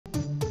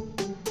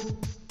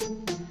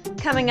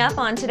Coming up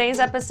on today's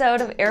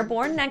episode of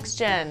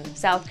Airborne-NextGen,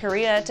 South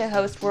Korea to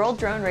host World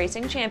Drone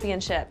Racing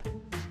Championship.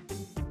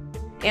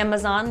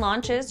 Amazon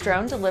launches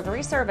drone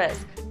delivery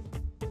service.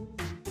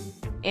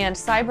 And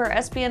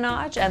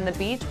Cyber-Espionage and the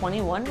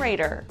B-21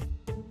 Raider.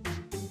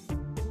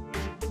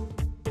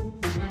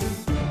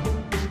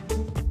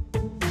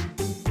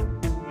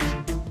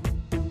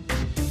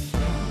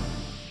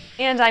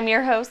 And I'm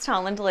your host,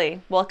 Holland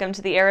Lee. Welcome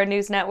to the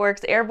Aero-News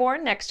Network's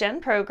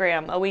Airborne-NextGen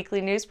program, a weekly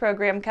news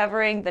program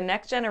covering the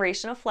next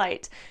generation of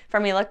flight,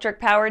 from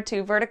electric-powered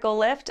to vertical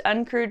lift,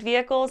 uncrewed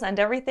vehicles, and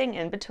everything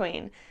in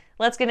between.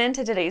 Let's get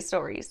into today's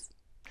stories.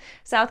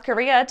 South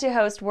Korea to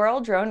host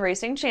World Drone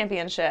Racing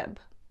Championship.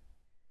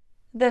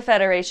 The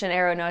Fédération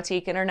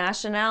Aéronautique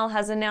Internationale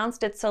has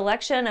announced its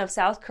selection of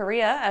South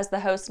Korea as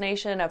the host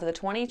nation of the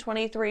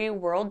 2023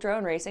 World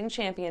Drone Racing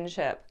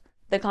Championship.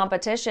 The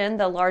competition,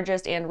 the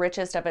largest and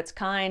richest of its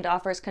kind,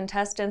 offers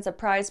contestants a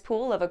prize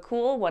pool of a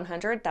cool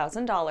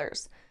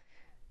 $100,000.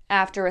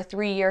 After a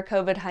 3-year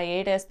COVID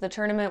hiatus, the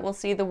tournament will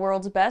see the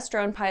world's best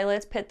drone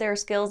pilots pit their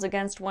skills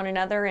against one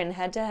another in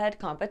head-to-head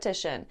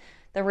competition.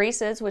 The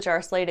races, which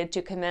are slated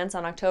to commence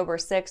on October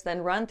 6th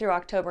and run through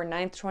October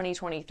 9th,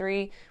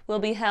 2023, will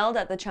be held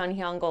at the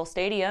Chunhyangul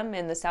Stadium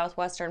in the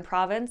southwestern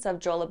province of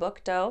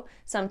Jeollabuk-do,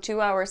 some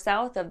 2 hours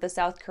south of the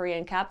South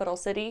Korean capital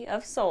city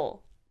of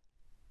Seoul.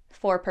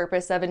 For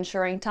purpose of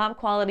ensuring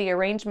top-quality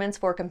arrangements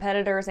for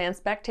competitors and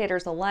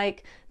spectators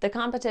alike, the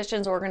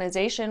competition's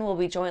organization will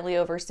be jointly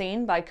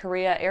overseen by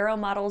Korea Aero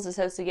Models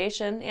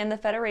Association and the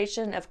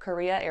Federation of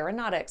Korea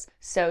Aeronautics,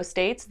 so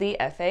states the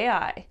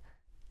FAI.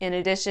 In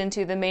addition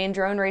to the main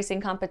drone racing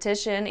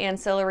competition,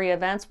 ancillary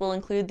events will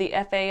include the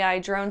FAI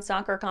Drone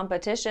Soccer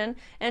Competition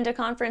and a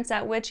conference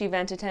at which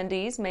event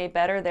attendees may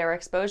better their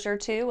exposure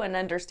to and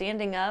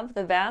understanding of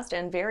the vast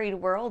and varied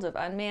world of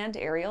unmanned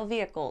aerial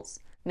vehicles,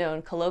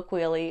 known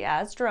colloquially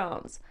as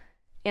drones.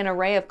 An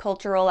array of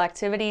cultural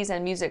activities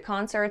and music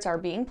concerts are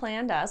being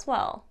planned as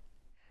well.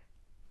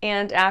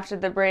 And after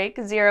the break,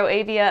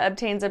 ZeroAvia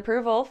obtains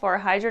approval for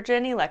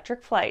hydrogen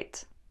electric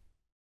flight.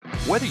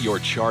 Whether you're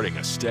charting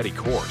a steady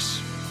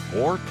course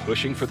or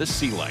pushing for the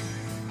ceiling,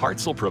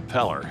 Hartzell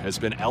Propeller has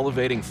been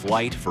elevating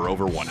flight for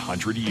over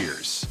 100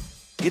 years.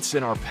 It's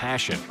in our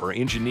passion for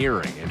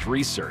engineering and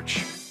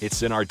research.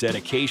 It's in our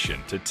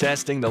dedication to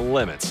testing the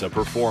limits of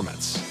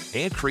performance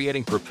and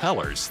creating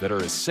propellers that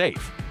are as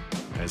safe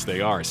as they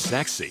are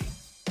sexy.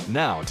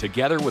 Now,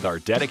 together with our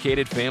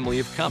dedicated family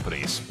of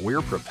companies,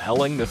 we're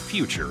propelling the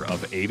future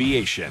of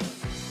aviation.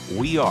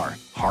 We are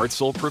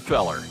Hartzell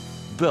Propeller,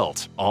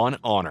 built on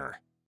honor.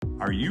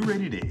 Are you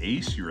ready to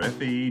ace your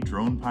FAA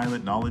drone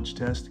pilot knowledge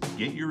test,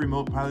 get your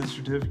remote pilot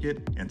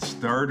certificate, and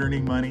start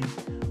earning money?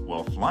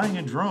 Well, flying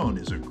a drone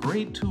is a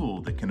great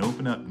tool that can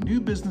open up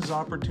new business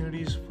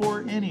opportunities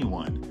for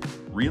anyone.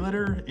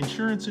 Realtor,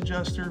 insurance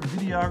adjuster,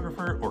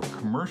 videographer, or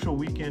commercial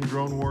weekend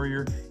drone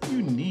warrior,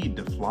 you need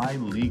to fly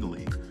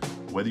legally.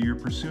 Whether you're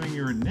pursuing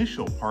your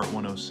initial Part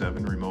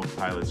 107 remote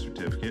pilot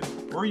certificate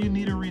or you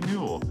need a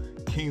renewal,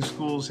 King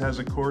Schools has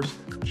a course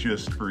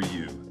just for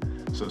you.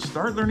 So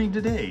start learning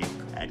today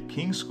at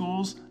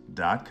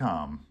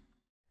kingschools.com.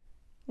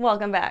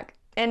 Welcome back.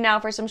 And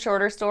now for some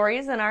shorter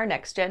stories in our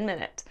Next Gen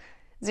Minute.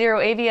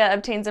 ZeroAvia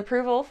obtains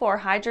approval for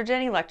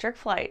hydrogen electric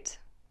flight.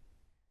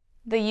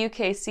 The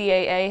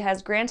UKCAA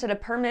has granted a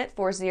permit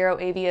for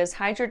ZeroAvia's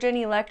hydrogen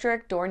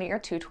electric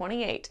Dornier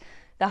 228.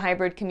 The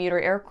hybrid commuter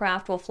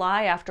aircraft will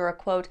fly after a,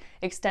 quote,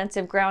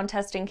 extensive ground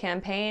testing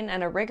campaign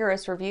and a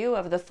rigorous review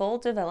of the full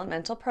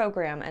developmental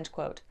program, end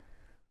quote.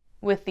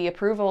 With the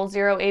approval,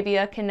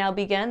 ZeroAvia can now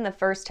begin the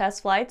first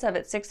test flights of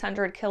its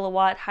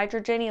 600-kilowatt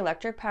hydrogen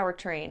electric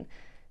powertrain.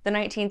 The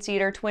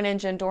 19-seater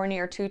twin-engine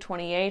Dornier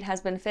 228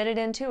 has been fitted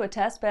into a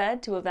test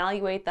bed to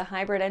evaluate the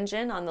hybrid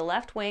engine on the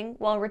left wing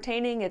while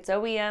retaining its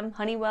OEM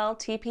Honeywell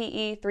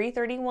TPE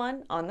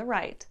 331 on the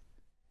right.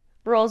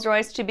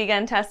 Rolls-Royce to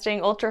begin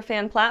testing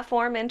UltraFan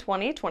platform in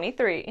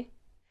 2023.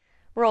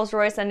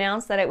 Rolls-Royce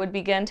announced that it would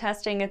begin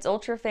testing its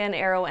UltraFan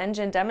Aero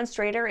engine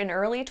demonstrator in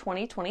early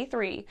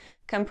 2023,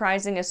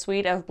 comprising a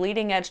suite of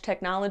bleeding-edge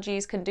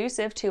technologies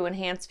conducive to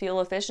enhanced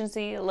fuel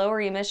efficiency, lower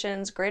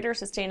emissions, greater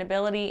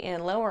sustainability,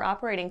 and lower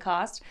operating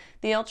costs.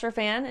 The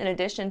UltraFan, in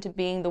addition to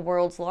being the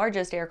world's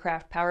largest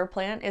aircraft power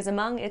plant, is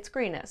among its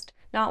greenest.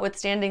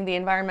 Notwithstanding the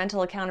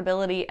environmental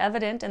accountability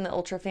evident in the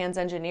UltraFan's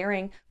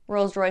engineering,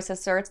 Rolls-Royce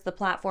asserts the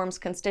platform's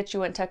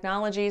constituent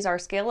technologies are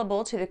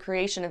scalable to the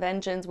creation of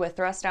engines with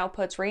thrust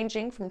outputs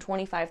ranging from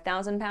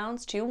 25,000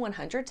 pounds to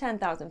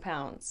 110,000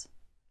 pounds.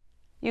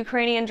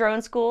 Ukrainian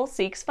drone school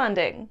seeks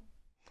funding.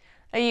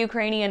 A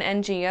Ukrainian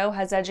NGO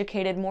has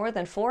educated more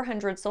than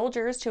 400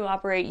 soldiers to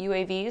operate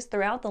UAVs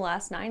throughout the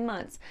last 9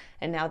 months,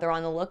 and now they're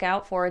on the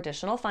lookout for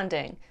additional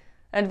funding.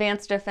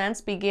 Advanced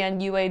Defense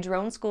began UA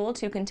Drone School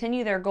to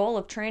continue their goal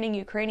of training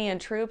Ukrainian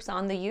troops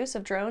on the use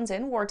of drones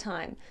in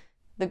wartime.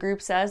 The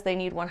group says they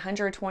need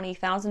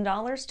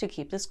 $120,000 to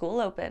keep the school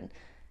open.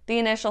 The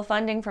initial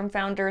funding from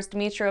founders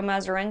Dmytro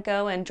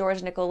Mazurenko and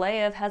George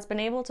Nikolaev has been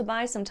able to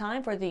buy some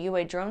time for the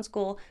UA Drone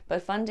School,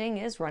 but funding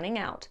is running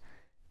out.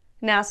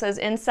 NASA's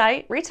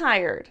InSight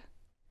retired.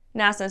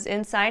 NASA's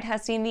InSight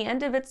has seen the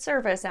end of its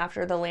service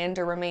after the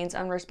lander remains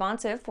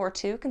unresponsive for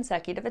 2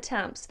 consecutive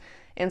attempts.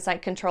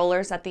 InSight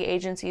controllers at the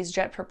agency's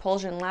Jet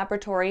Propulsion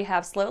Laboratory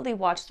have slowly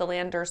watched the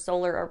lander's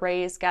solar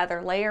arrays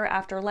gather layer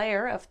after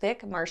layer of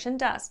thick Martian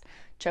dust,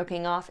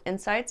 choking off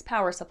InSight's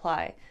power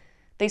supply.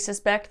 They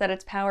suspect that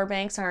its power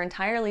banks are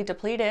entirely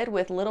depleted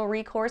with little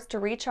recourse to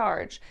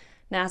recharge.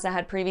 NASA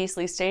had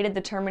previously stated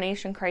the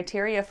termination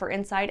criteria for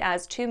InSight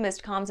as 2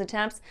 missed comms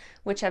attempts,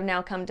 which have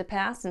now come to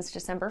pass since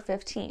December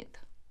 15th.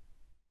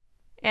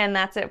 And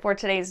that's it for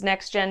today's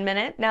Next Gen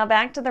Minute. Now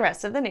back to the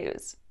rest of the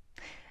news.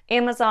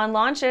 Amazon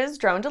launches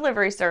drone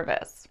delivery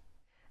service.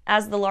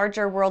 As the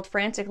larger world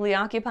frantically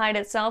occupied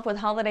itself with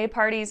holiday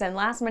parties and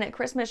last-minute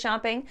Christmas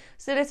shopping,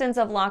 citizens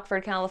of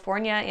Lockford,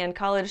 California and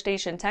College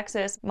Station,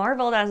 Texas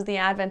marveled as the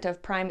advent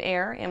of Prime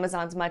Air,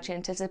 Amazon's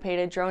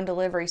much-anticipated drone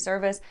delivery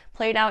service,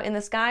 played out in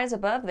the skies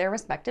above their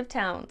respective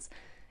towns.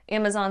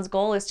 Amazon's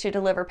goal is to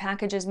deliver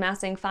packages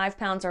massing 5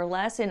 pounds or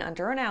less in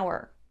under an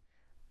hour.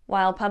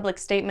 While public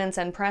statements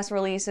and press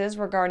releases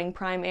regarding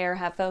Prime Air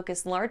have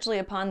focused largely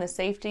upon the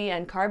safety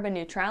and carbon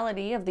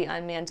neutrality of the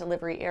unmanned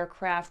delivery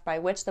aircraft by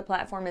which the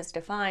platform is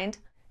defined,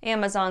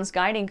 Amazon's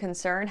guiding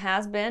concern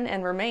has been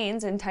and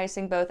remains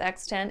enticing both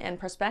X10 and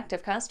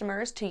prospective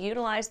customers to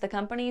utilize the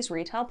company's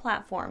retail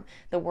platform,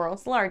 the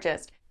world's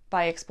largest,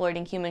 by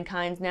exploiting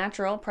humankind's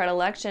natural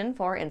predilection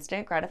for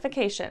instant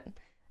gratification.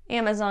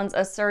 Amazon's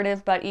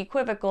assertive but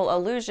equivocal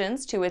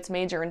allusions to its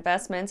major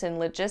investments in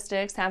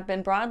logistics have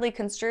been broadly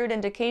construed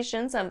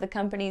indications of the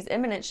company's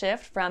imminent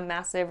shift from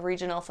massive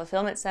regional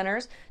fulfillment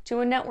centers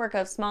to a network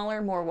of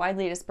smaller, more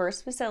widely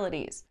dispersed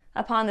facilities.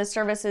 Upon the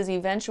service's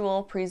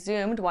eventual,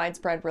 presumed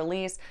widespread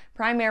release,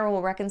 Prime Air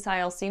will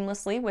reconcile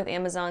seamlessly with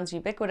Amazon's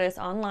ubiquitous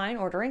online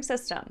ordering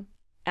system.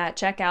 At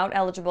checkout,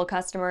 eligible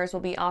customers will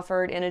be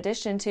offered, in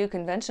addition to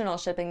conventional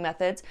shipping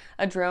methods,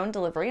 a drone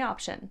delivery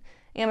option.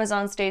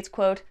 Amazon states,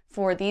 quote,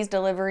 "For these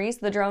deliveries,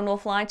 the drone will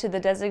fly to the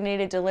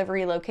designated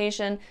delivery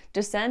location,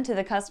 descend to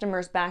the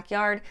customer's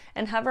backyard,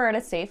 and hover at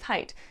a safe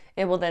height.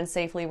 It will then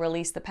safely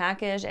release the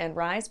package and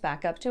rise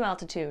back up to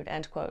altitude,"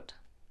 end quote.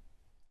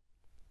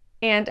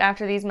 And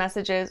after these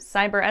messages,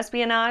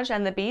 Cyber-Espionage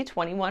and the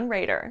B-21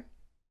 Raider.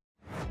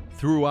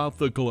 Throughout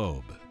the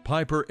globe,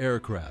 Piper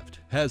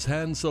Aircraft has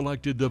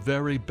hand-selected the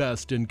very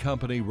best in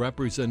company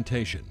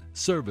representation,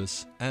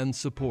 service, and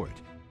support.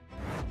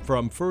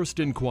 From first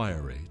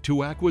inquiry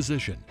to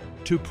acquisition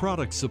to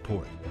product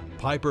support,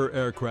 Piper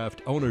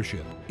Aircraft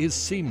ownership is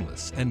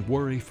seamless and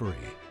worry-free.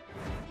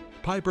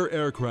 Piper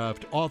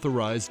Aircraft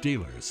authorized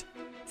dealers,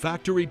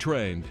 factory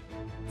trained,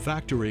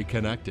 factory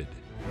connected.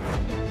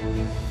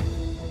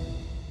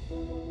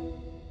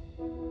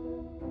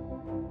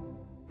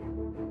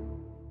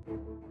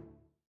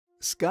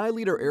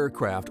 Skyleader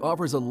Aircraft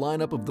offers a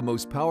lineup of the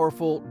most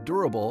powerful,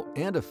 durable,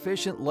 and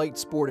efficient light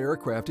sport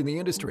aircraft in the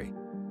industry.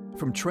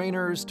 From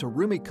trainers to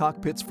roomy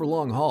cockpits for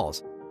long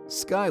hauls,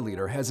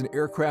 Skyleader has an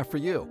aircraft for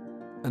you.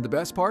 And the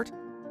best part?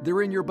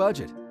 They're in your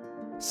budget.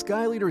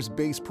 Skyleader's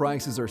base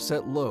prices are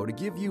set low to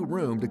give you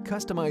room to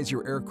customize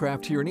your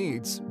aircraft to your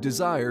needs,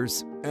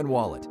 desires, and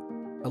wallet,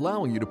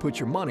 allowing you to put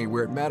your money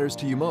where it matters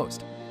to you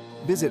most.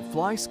 Visit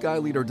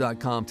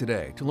flyskyleader.com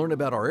today to learn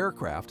about our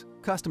aircraft,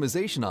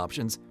 customization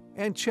options,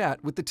 and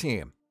chat with the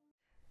team.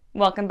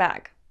 Welcome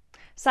back.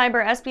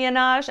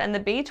 Cyber-Espionage and the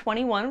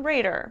B-21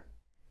 Raider.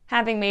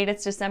 Having made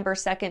its December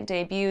 2nd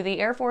debut, the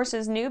Air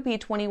Force's new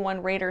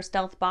B-21 Raider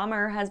stealth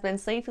bomber has been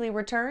safely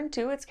returned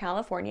to its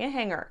California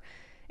hangar.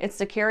 Its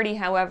security,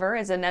 however,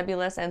 is a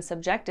nebulous and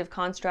subjective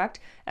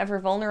construct, ever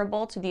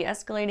vulnerable to the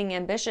escalating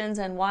ambitions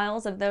and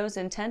wiles of those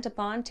intent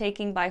upon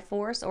taking by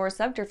force or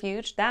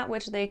subterfuge that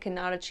which they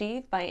cannot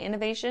achieve by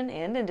innovation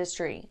and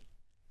industry.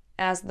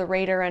 As the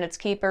Raider and its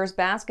keepers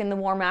bask in the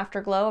warm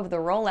afterglow of the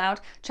rollout,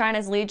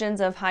 China's legions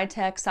of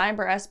high-tech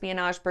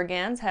cyber-espionage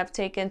brigands have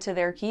taken to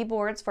their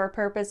keyboards for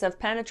purpose of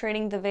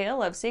penetrating the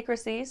veil of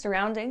secrecy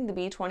surrounding the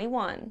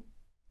B-21.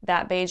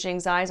 That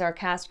Beijing's eyes are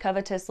cast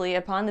covetously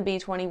upon the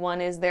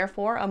B-21 is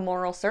therefore a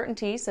moral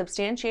certainty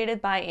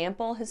substantiated by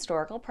ample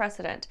historical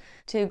precedent.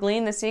 To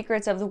glean the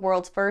secrets of the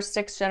world's first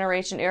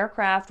sixth-generation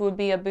aircraft would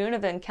be a boon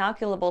of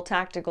incalculable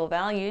tactical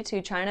value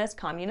to China's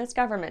communist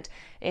government,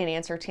 and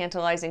answer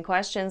tantalizing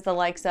questions the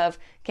likes of,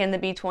 can the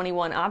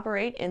B-21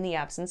 operate in the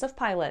absence of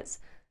pilots?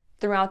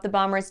 Throughout the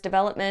bomber's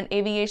development,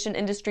 aviation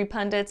industry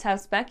pundits have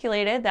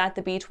speculated that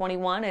the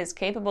B-21 is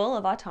capable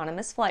of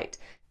autonomous flight.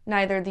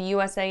 Neither the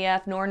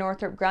USAF nor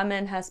Northrop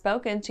Grumman has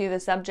spoken to the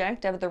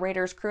subject of the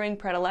Raider's crewing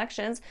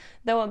predilections,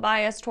 though a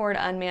bias toward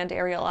unmanned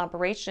aerial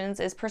operations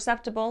is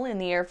perceptible in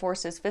the Air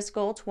Force's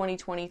fiscal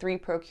 2023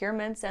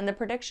 procurements and the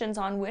predictions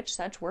on which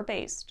such were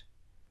based.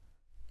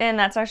 And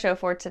that's our show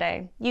for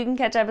today. You can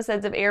catch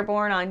episodes of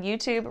Airborne on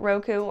YouTube,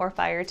 Roku, or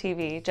Fire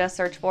TV. Just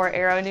search for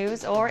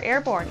Aero-News or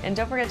Airborne, and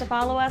don't forget to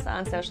follow us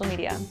on social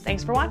media.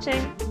 Thanks for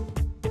watching!